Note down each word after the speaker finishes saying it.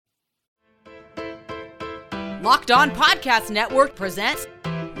Locked On Podcast Network presents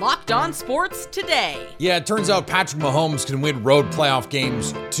Locked On Sports Today. Yeah, it turns out Patrick Mahomes can win road playoff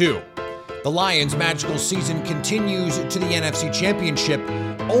games too. The Lions' magical season continues to the NFC Championship.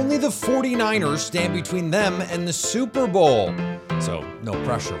 Only the 49ers stand between them and the Super Bowl. So, no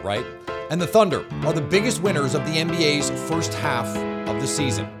pressure, right? And the Thunder are the biggest winners of the NBA's first half of the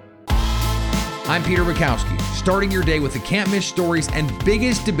season. I'm Peter Bukowski, starting your day with the can't-miss stories and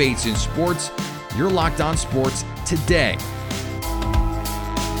biggest debates in sports. You're Locked On Sports Today.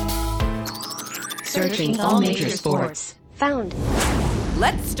 Searching all major sports. Found.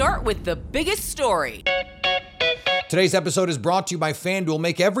 Let's start with the biggest story. Today's episode is brought to you by FanDuel.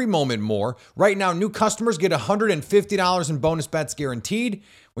 Make every moment more. Right now, new customers get $150 in bonus bets guaranteed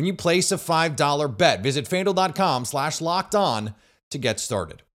when you place a $5 bet. Visit FanDuel.com/lockedon to get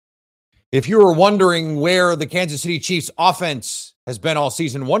started. If you were wondering where the Kansas City Chiefs offense has been all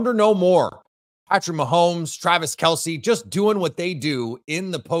season, wonder no more. Patrick Mahomes, Travis Kelce, just doing what they do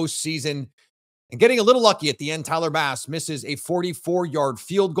in the postseason and getting a little lucky at the end. Tyler Bass misses a 44-yard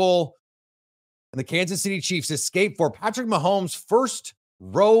field goal, and the Kansas City Chiefs escape for Patrick Mahomes' first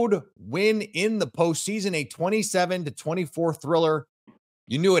road win in the postseason, a 27-24 thriller.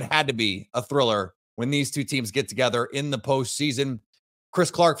 You knew it had to be a thriller when these two teams get together in the postseason. Chris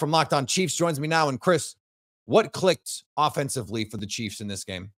Clark from Locked On Chiefs joins me now. And Chris, what clicked offensively for the Chiefs in this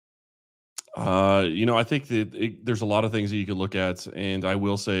game? I think that there's a lot of things that you could look at, and I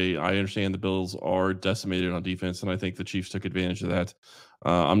will say I understand the Bills are decimated on defense, and I think the Chiefs took advantage of that.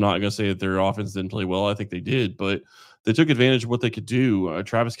 I'm not going to say that their offense didn't play well. I think they did, but they took advantage of what they could do.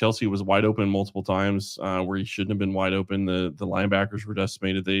 Travis Kelce was wide open multiple times where he shouldn't have been wide open. The linebackers were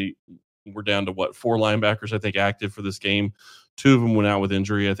decimated. They were down to, 4 linebackers, I think, active for this game. 2 of them went out with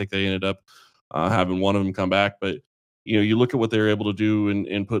injury. I think they ended up having one of them come back, but you look at what they were able to do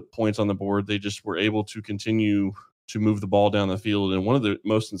and put points on the board. They just were able to continue to move the ball down the field. And one of the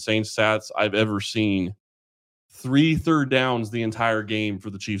most insane stats I've ever seen, 3 third downs the entire game for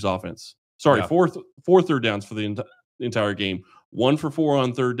the Chiefs offense. Sorry, 4 third downs for the entire game. 1 for 4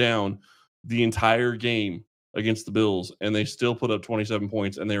 on third down the entire game against the Bills. And they still put up 27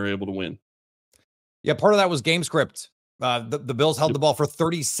 points and they were able to win. Yeah, part of that was game script. The Bills held the ball for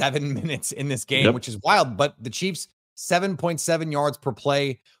 37 minutes in this game, which is wild. But the Chiefs, 7.7 yards per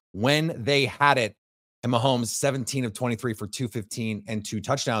play when they had it. And Mahomes, 17 of 23 for 215 and 2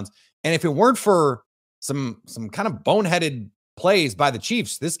 touchdowns. And if it weren't for some kind of boneheaded plays by the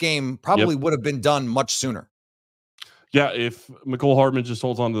Chiefs, this game probably would have been done much sooner. Yeah, if Mecole Hardman just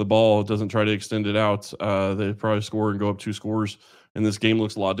holds onto the ball, doesn't try to extend it out, they probably score and go up 2 scores. And this game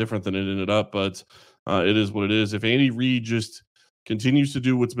looks a lot different than it ended up, but it is what it is. If Andy Reid just continues to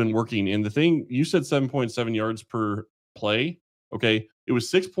do what's been working, and the thing, you said 7.7 yards per play. Okay, it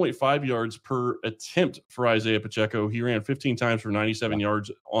was 6.5 yards per attempt for Isaiah Pacheco. He ran 15 times for 97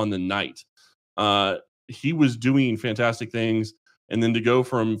 yards on the night. He was doing fantastic things. And then to go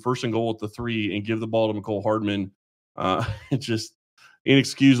from first and goal at the 3 and give the ball to Mecole Hardman, it's just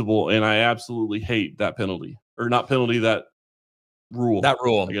inexcusable. And I absolutely hate that penalty, or not penalty, that rule. That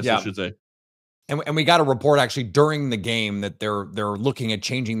rule, I guess I should say. And we got a report actually during the game that they're looking at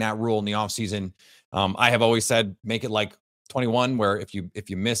changing that rule in the offseason. I have always said make it like 21, where if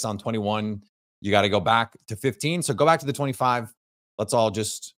you miss on 21, you got to go back to 15. So go back to the 25. Let's all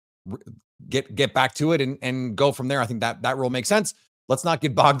just get back to it and go from there. I think that rule makes sense. Let's not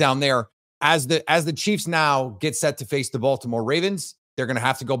get bogged down there. As the Chiefs now get set to face the Baltimore Ravens, they're going to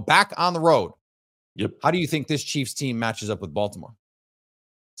have to go back on the road. Yep. How do you think this Chiefs team matches up with Baltimore?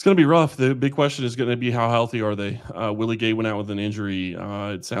 It's going to be rough. The big question is going to be how healthy are they? Willie Gay went out with an injury.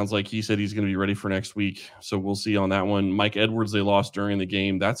 It sounds like he said he's going to be ready for next week. So we'll see on that one. Mike Edwards, they lost during the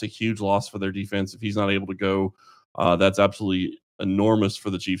game. That's a huge loss for their defense. If he's not able to go, that's absolutely enormous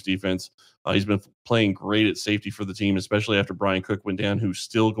for the Chiefs defense. He's been playing great at safety for the team, especially after Brian Cook went down, who's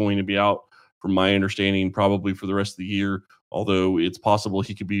still going to be out, from my understanding, probably for the rest of the year, although it's possible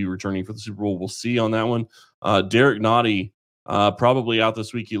he could be returning for the Super Bowl. We'll see on that one. Derek Nottie, probably out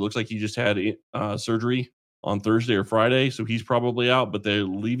this week. He looks like he just had surgery on Thursday or Friday, so he's probably out, but they're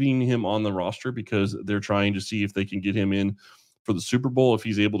leaving him on the roster because they're trying to see if they can get him in for the Super Bowl if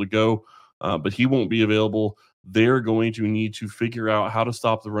he's able to go, but he won't be available. They're going to need to figure out how to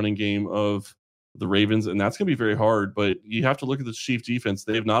stop the running game of the Ravens, and that's going to be very hard, but you have to look at the Chiefs defense.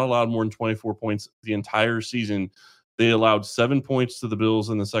 They have not allowed more than 24 points the entire season. They allowed 7 points to the Bills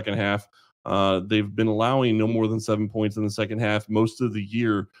in the second half. They've been allowing no more than 7 points in the second half most of the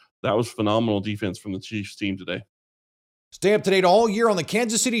year. That was phenomenal defense from the Chiefs team today. Stay up to date all year on the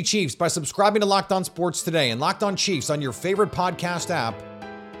Kansas City Chiefs by subscribing to Locked On Sports Today and Locked On Chiefs on your favorite podcast app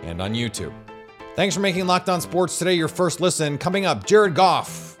and on YouTube. Thanks for making Locked On Sports Today your first listen. Coming up, Jared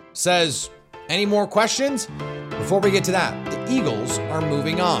Goff says, any more questions? Before we get to that, the Eagles are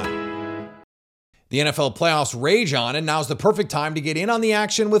moving on. The NFL playoffs rage on, and now's the perfect time to get in on the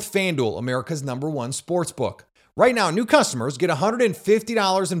action with FanDuel, America's #1 sportsbook. Right now, new customers get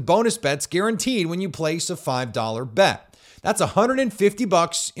 $150 in bonus bets guaranteed when you place a $5 bet. That's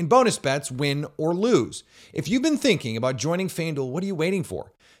 $150 in bonus bets, win or lose. If you've been thinking about joining FanDuel, what are you waiting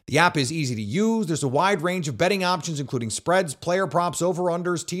for? The app is easy to use. There's a wide range of betting options, including spreads, player props,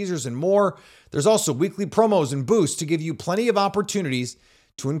 over-unders, teasers, and more. There's also weekly promos and boosts to give you plenty of opportunities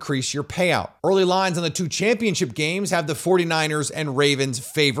to increase your payout. Early lines on the two championship games have the 49ers and Ravens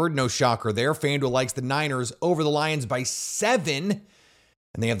favored. No shocker there. FanDuel likes the Niners over the Lions by 7,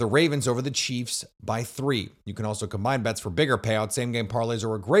 and they have the Ravens over the Chiefs by 3. You can also combine bets for bigger payouts. Same-game parlays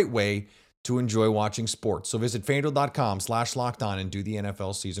are a great way to enjoy watching sports. So visit FanDuel.com/lockedon and do the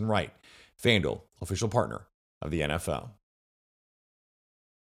NFL season right. FanDuel, official partner of the NFL.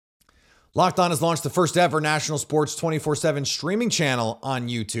 Locked On has launched the first ever national sports 24/7 streaming channel on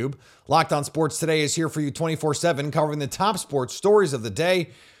YouTube. Locked On Sports Today is here for you 24/7, covering the top sports stories of the day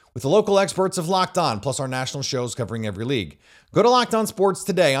with the local experts of Locked On, plus our national shows covering every league. Go to Locked On Sports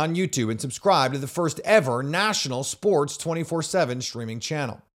Today on YouTube and subscribe to the first ever national sports 24/7 streaming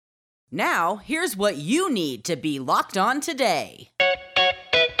channel. Now, here's what you need to be locked on today.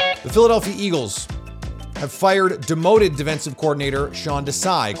 The Philadelphia Eagles have fired demoted defensive coordinator Sean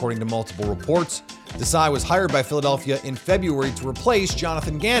Desai, according to multiple reports. Desai was hired by Philadelphia in February to replace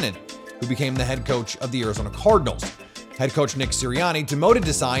Jonathan Gannon, who became the head coach of the Arizona Cardinals. Head coach Nick Sirianni demoted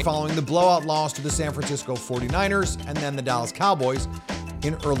Desai following the blowout loss to the San Francisco 49ers and then the Dallas Cowboys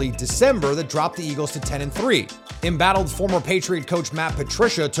in early December that dropped the Eagles to 10-3. Embattled former Patriot coach Matt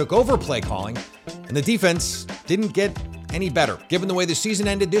Patricia took over play calling, and the defense didn't get any better. Given the way the season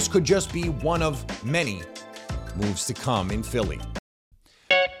ended, this could just be one of many moves to come in Philly.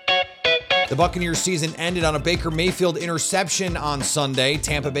 The Buccaneers season ended on a Baker Mayfield interception on Sunday.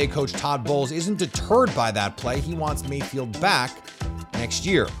 Tampa Bay coach Todd Bowles isn't deterred by that play. He wants Mayfield back next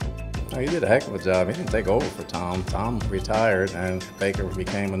year. He did a heck of a job. He didn't take over for Tom. Tom retired, and Baker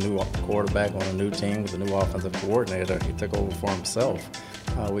became a new quarterback on a new team with a new offensive coordinator. He took over for himself.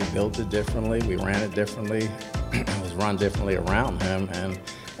 We built it differently. We ran it differently. It was run differently around him. And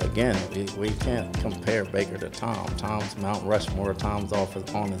again, we can't compare Baker to Tom. Tom's Mount Rushmore. Tom's off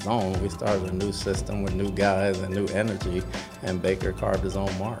on his own. We started a new system with new guys and new energy, and Baker carved his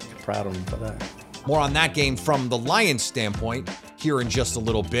own mark. Proud of him for that. More on that game from the Lions' standpoint here in just a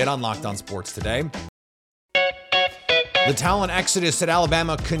little bit on Locked On Sports Today. The talent exodus at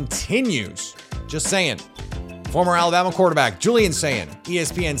Alabama continues. Just saying. Former Alabama quarterback Julian Sayin,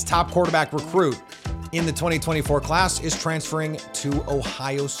 ESPN's top quarterback recruit in the 2024 class, is transferring to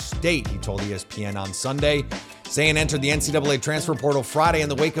Ohio State, he told ESPN on Sunday. Sayin entered the NCAA transfer portal Friday in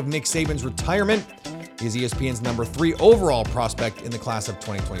the wake of Nick Saban's retirement. He is ESPN's number 3 overall prospect in the class of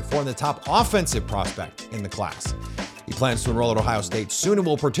 2024 and the top offensive prospect in the class. He plans to enroll at Ohio State soon and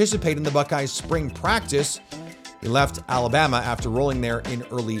will participate in the Buckeyes' spring practice. He left Alabama after rolling there in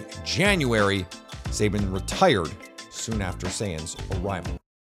early January. Saban retired soon after Sayin's arrival.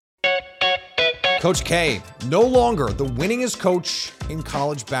 Coach K, no longer the winningest coach in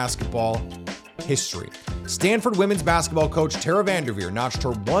college basketball history. Stanford women's basketball coach Tara Vanderveer notched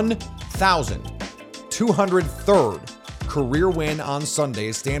her 1,203rd career win on Sunday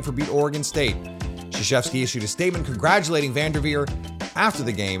as Stanford beat Oregon State. Krzyzewski issued a statement congratulating Vanderveer after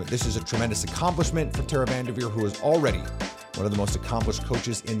the game. This is a tremendous accomplishment for Tara Vanderveer, who is already one of the most accomplished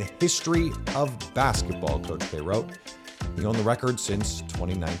coaches in the history of basketball, Coach K wrote. He owned the record since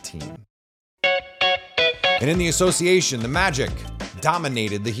 2019. And in the association, the Magic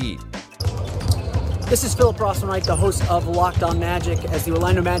dominated the Heat. This is Philip Rossman-Wright, the host of Locked On Magic, as the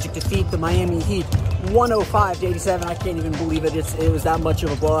Orlando Magic defeat the Miami Heat 105-87. I can't even believe it. It was that much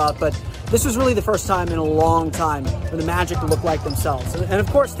of a blowout, but this was really the first time in a long time when the Magic looked like themselves. And of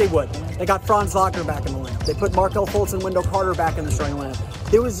course they would. They got Franz Wagner back in the lineup. They put Markelle Fultz and Wendell Carter back in the starting lineup.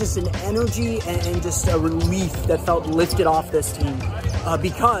 There was just an energy and just a relief that felt lifted off this team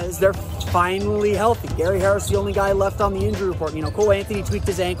because they're finally healthy. Gary Harris, the only guy left on the injury report. You know, Cole Anthony tweaked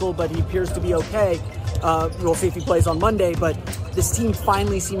his ankle, but he appears to be okay. We'll see if he plays on Monday, but this team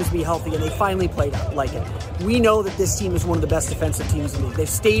finally seems to be healthy, and they finally played out like it. We know that this team is one of the best defensive teams in the league. They've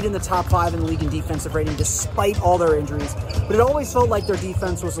stayed in the top 5 in the league in defensive rating despite all their injuries, but it always felt like their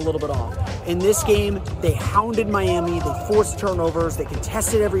defense was a little bit off. In this game, they hounded Miami, they forced turnovers, they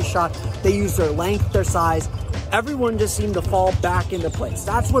contested every shot, they used their length, their size. Everyone just seemed to fall back into place.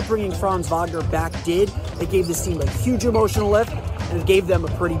 That's what bringing Franz Wagner back did. It gave this team a huge emotional lift, and it gave them a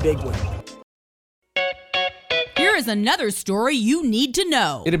pretty big win. here's another story you need to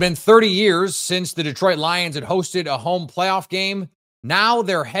know. It had been 30 years since the Detroit Lions had hosted a home playoff game. Now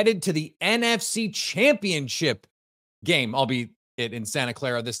they're headed to the NFC Championship game, albeit in Santa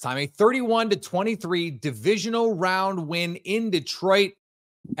Clara this time. A 31-23 divisional round win in Detroit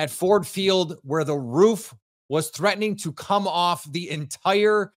at Ford Field, where the roof was threatening to come off the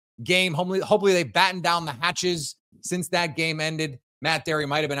entire game. Hopefully they battened down the hatches since that game ended. Matt Derry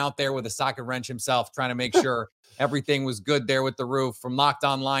might have been out there with a socket wrench himself, trying to make sure everything was good there with the roof. From Locked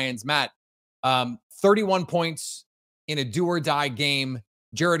On Lions, Matt, 31 points in a do-or-die game.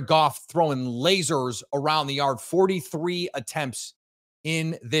 Jared Goff throwing lasers around the yard, 43 attempts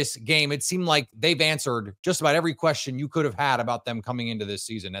in this game. It seemed like they've answered just about every question you could have had about them coming into this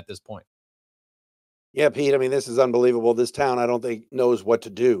season at this point. Yeah, Pete, I mean, this is unbelievable. This town, I don't think, knows what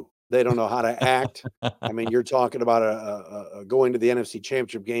to do. They don't know how to act. I mean, you're talking about a going to the NFC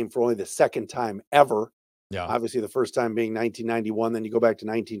Championship game for only the second time ever. Yeah. Obviously, the first time being 1991. Then you go back to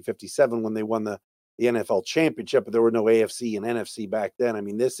 1957 when they won the NFL Championship, but there were no AFC and NFC back then. I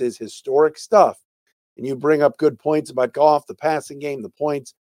mean, this is historic stuff. And you bring up good points about Goff, the passing game, the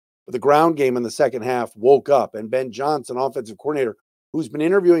points, but the ground game in the second half woke up. And Ben Johnson, offensive coordinator, who's been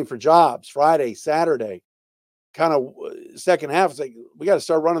interviewing for jobs Friday, Saturday, kind of second half, it's like, we got to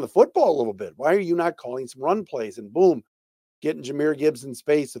start running the football a little bit. Why are you not calling some run plays? And boom, getting Jahmyr Gibbs in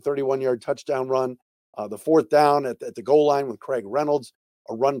space, a 31-yard touchdown run, the fourth down at the goal line with Craig Reynolds,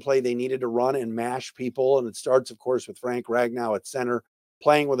 a run play they needed to run and mash people. And it starts, of course, with Frank Ragnow at center,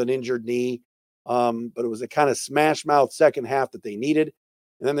 playing with an injured knee. But it was a kind of smash mouth second half that they needed.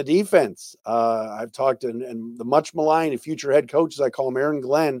 And then the defense, I've talked and the much maligned future head coach, as I call him, Aaron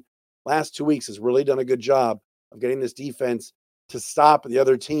Glenn, last 2 weeks has really done a good job of getting this defense to stop the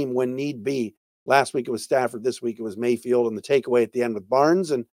other team when need be. Last week it was Stafford. This week it was Mayfield, and the takeaway at the end with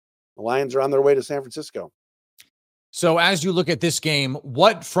Barnes, and the Lions are on their way to San Francisco. So as you look at this game,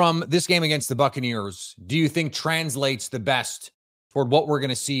 what from this game against the Buccaneers do you think translates the best toward what we're going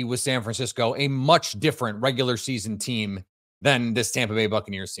to see with San Francisco, a much different regular season team than this Tampa Bay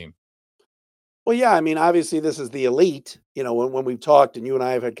Buccaneers team? Well, yeah, I mean, obviously this is the elite. You know, when we've talked, and you and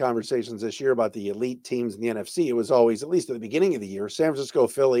I have had conversations this year about the elite teams in the NFC, it was always, at least at the beginning of the year, San Francisco,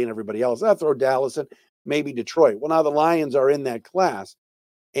 Philly, and everybody else. I'll throw Dallas and maybe Detroit. Well, now the Lions are in that class.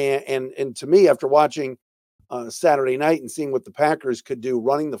 And to me, after watching Saturday night and seeing what the Packers could do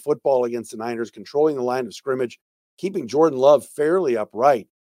running the football against the Niners, controlling the line of scrimmage, keeping Jordan Love fairly upright,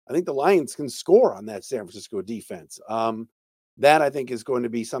 I think the Lions can score on that San Francisco defense. That I think is going to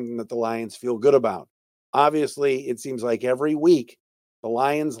be something that the Lions feel good about. Obviously, it seems like every week the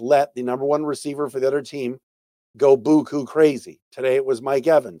Lions let the number one receiver for the other team go buku crazy. Today it was Mike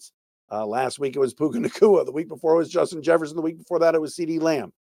Evans. Last week it was Puka Nacua. The week before it was Justin Jefferson. The week before that it was CeeDee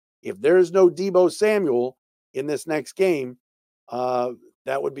Lamb. If there's no Deebo Samuel in this next game,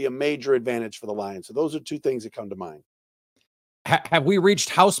 that would be a major advantage for the Lions. So those are two things that come to mind. Have we reached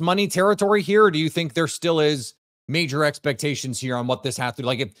house money territory here, or do you think there still is major expectations here on what this has to do?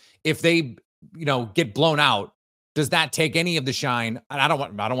 Like if they, get blown out, does that take any of the shine? And I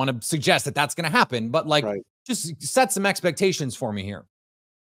don't want to suggest that that's going to happen, but just set some expectations for me here.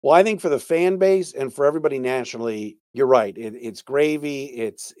 Well, I think for the fan base and for everybody nationally, you're right. It's gravy.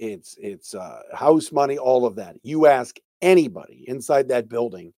 It's house money, all of that. You ask anybody inside that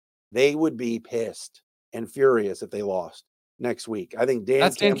building, they would be pissed and furious if they lost next week. I think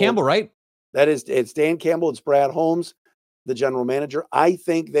Dan Campbell, right? It's Dan Campbell. It's Brad Holmes, the general manager. I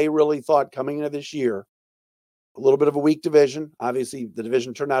think they really thought coming into this year, a little bit of a weak division. Obviously, the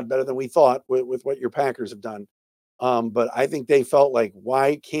division turned out better than we thought with what your Packers have done. But I think they felt like,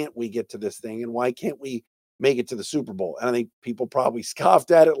 why can't we get to this thing? And why can't we make it to the Super Bowl? And I think people probably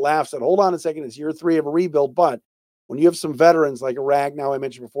scoffed at it, laughed, said, hold on a second, it's year 3 of a rebuild. But when you have some veterans like a Ragnow, I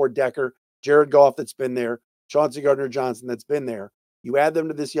mentioned before, Decker, Jared Goff that's been there, Chauncey Gardner-Johnson that's been there, you add them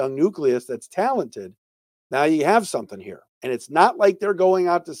to this young nucleus that's talented, now you have something here. And it's not like they're going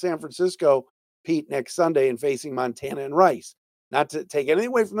out to San Francisco, Pete, next Sunday and facing Montana and Rice. Not to take anything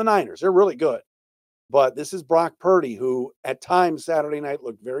away from the Niners. They're really good. But this is Brock Purdy, who at times Saturday night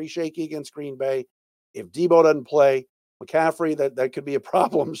looked very shaky against Green Bay. If Deebo doesn't play, McCaffrey, that could be a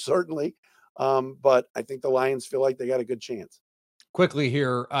problem, certainly. But I think the Lions feel like they got a good chance. Quickly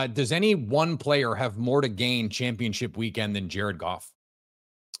here, does any one player have more to gain championship weekend than Jared Goff?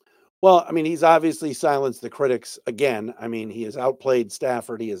 Well, I mean, he's obviously silenced the critics again. I mean, he has outplayed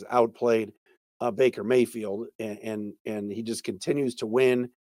Stafford. He has outplayed Baker Mayfield, and he just continues to win.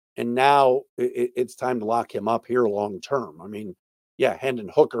 And now it's time to lock him up here long term. I mean, yeah, Hendon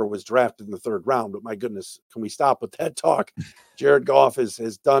Hooker was drafted in the 3rd round, but my goodness, can we stop with that talk? Jared Goff has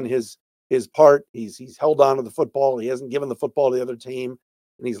done his his part. He's held on to the football. He hasn't given the football to the other team,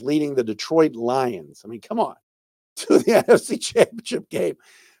 and he's leading the Detroit Lions. I mean, come on, to the NFC Championship game.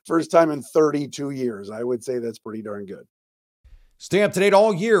 First time in 32 years. I would say that's pretty darn good. Stay up to date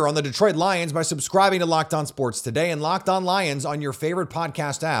all year on the Detroit Lions by subscribing to Locked On Sports Today and Locked On Lions on your favorite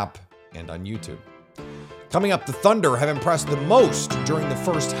podcast app and on YouTube. Coming up, the Thunder have impressed the most during the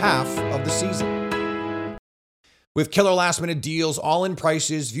first half of the season. With killer last-minute deals, all-in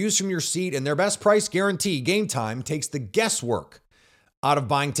prices, views from your seat, and their best price guarantee, Game Time takes the guesswork out of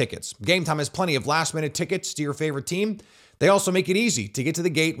buying tickets. Game Time has plenty of last-minute tickets to your favorite team. They also make it easy to get to the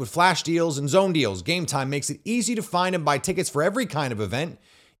gate with flash deals and zone deals. Game Time makes it easy to find and buy tickets for every kind of event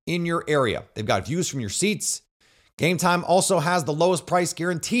in your area. They've got views from your seats. Game Time also has the lowest price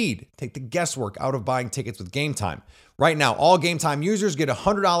guaranteed. Take the guesswork out of buying tickets with Game Time. Right now, all Game Time users get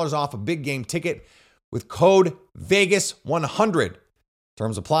 $100 off a big game ticket with code VEGAS100.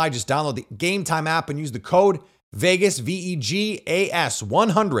 Terms apply. Just download the Game Time app and use the code VEGAS, VEGAS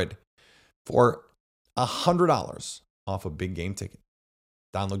 100 for $100 off a big game ticket.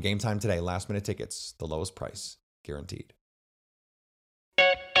 Download Game Time today. Last minute tickets, the lowest price guaranteed.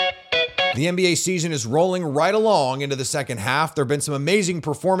 The NBA season is rolling right along into the second half. There have been some amazing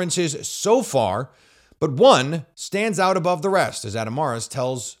performances so far, but one stands out above the rest, as Adam Morris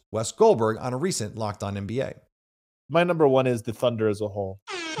tells Wes Goldberg on a recent Locked On NBA. My number one is the Thunder as a whole.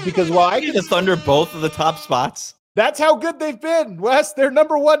 Because while I give the Thunder both of the top spots, that's how good they've been, Wes. They're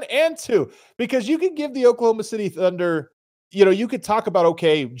number 1 and 2. Because you could give the Oklahoma City Thunder, you could talk about,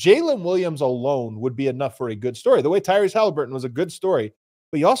 okay, Jalen Williams alone would be enough for a good story. The way Tyrese Halliburton was a good story.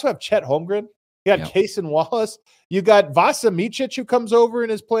 But you also have Chet Holmgren. You got Kaysen Wallace. You got Vasa Micic, who comes over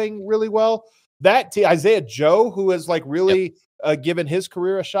and is playing really well. Isaiah Joe, who has really given his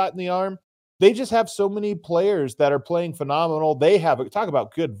career a shot in the arm. They just have so many players that are playing phenomenal. They talk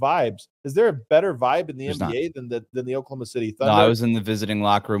about good vibes. Is there a better vibe in the NBA than the Oklahoma City Thunder? No, I was in the visiting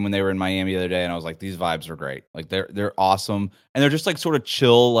locker room when they were in Miami the other day, and I was like, these vibes are great. Like they're awesome, and they're just sort of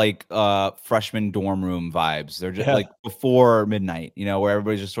chill, freshman dorm room vibes. They're just before midnight, where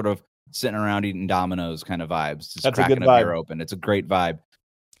everybody's just sort of sitting around eating Dominoes kind of vibes. Just cracking a beer open. It's a great vibe.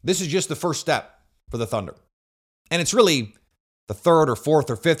 This is just the first step for the Thunder, and it's really the third or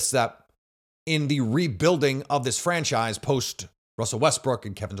fourth or fifth step in the rebuilding of this franchise post Russell Westbrook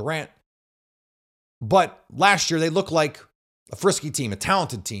and Kevin Durant. But last year, they looked like a frisky team, a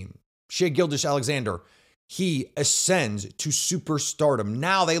talented team. Shai Gilgeous-Alexander, he ascends to superstardom.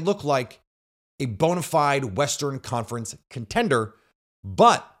 Now they look like a bona fide Western Conference contender.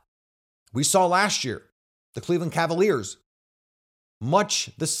 But we saw last year, the Cleveland Cavaliers, much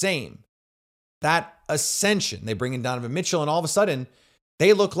the same. That ascension, they bring in Donovan Mitchell, and all of a sudden,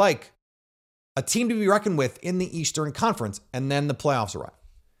 they look like a team to be reckoned with in the Eastern Conference, and then the playoffs arrive.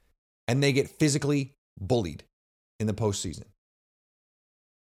 And they get physically bullied in the postseason.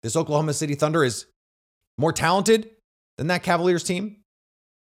 This Oklahoma City Thunder is more talented than that Cavaliers team,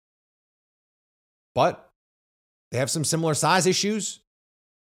 but they have some similar size issues.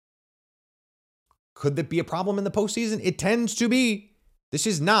 Could that be a problem in the postseason? It tends to be. This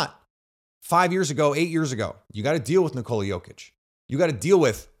is not 5 years ago, 8 years ago. You got to deal with Nikola Jokic. You got to deal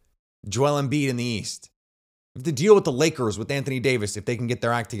with Joel Embiid in the East. You have to deal with the Lakers with Anthony Davis if they can get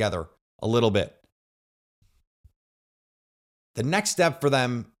their act together a little bit. The next step for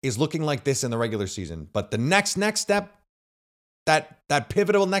them is looking like this in the regular season. But the next step, that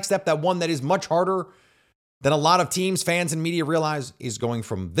pivotal next step, that one that is much harder than a lot of teams, fans, and media realize, is going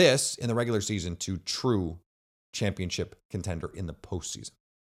from this in the regular season to true championship contender in the postseason.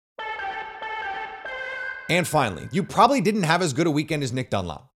 And finally, you probably didn't have as good a weekend as Nick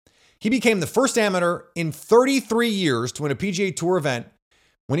Dunlop. He became the first amateur in 33 years to win a PGA Tour event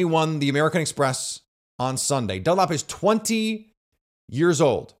when he won the American Express on Sunday. Dunlop is 20 years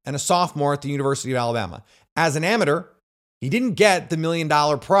old and a sophomore at the University of Alabama. As an amateur, he didn't get the $1 million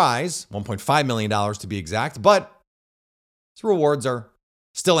prize, $1.5 million to be exact, but his rewards are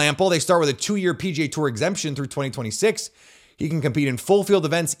still ample. They start with a 2-year PGA Tour exemption through 2026. He can compete in full field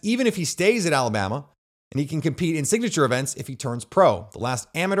events even if he stays at Alabama, and he can compete in signature events if he turns pro. The last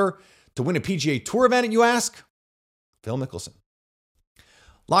amateur to win a PGA Tour event, you ask? Phil Mickelson.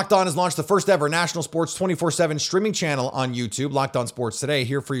 Locked On has launched the first ever national sports 24/7 streaming channel on YouTube. Locked On Sports Today,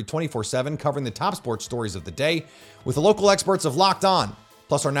 here for you 24/7, covering the top sports stories of the day with the local experts of Locked On,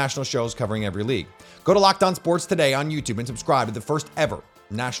 plus our national shows covering every league. Go to Locked On Sports Today on YouTube and subscribe to the first ever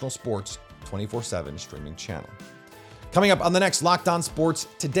national sports 24/7 streaming channel. Coming up on the next Locked On Sports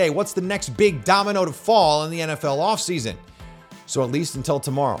Today, what's the next big domino to fall in the NFL offseason? So at least until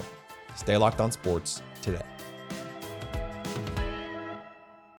tomorrow, stay locked on sports today.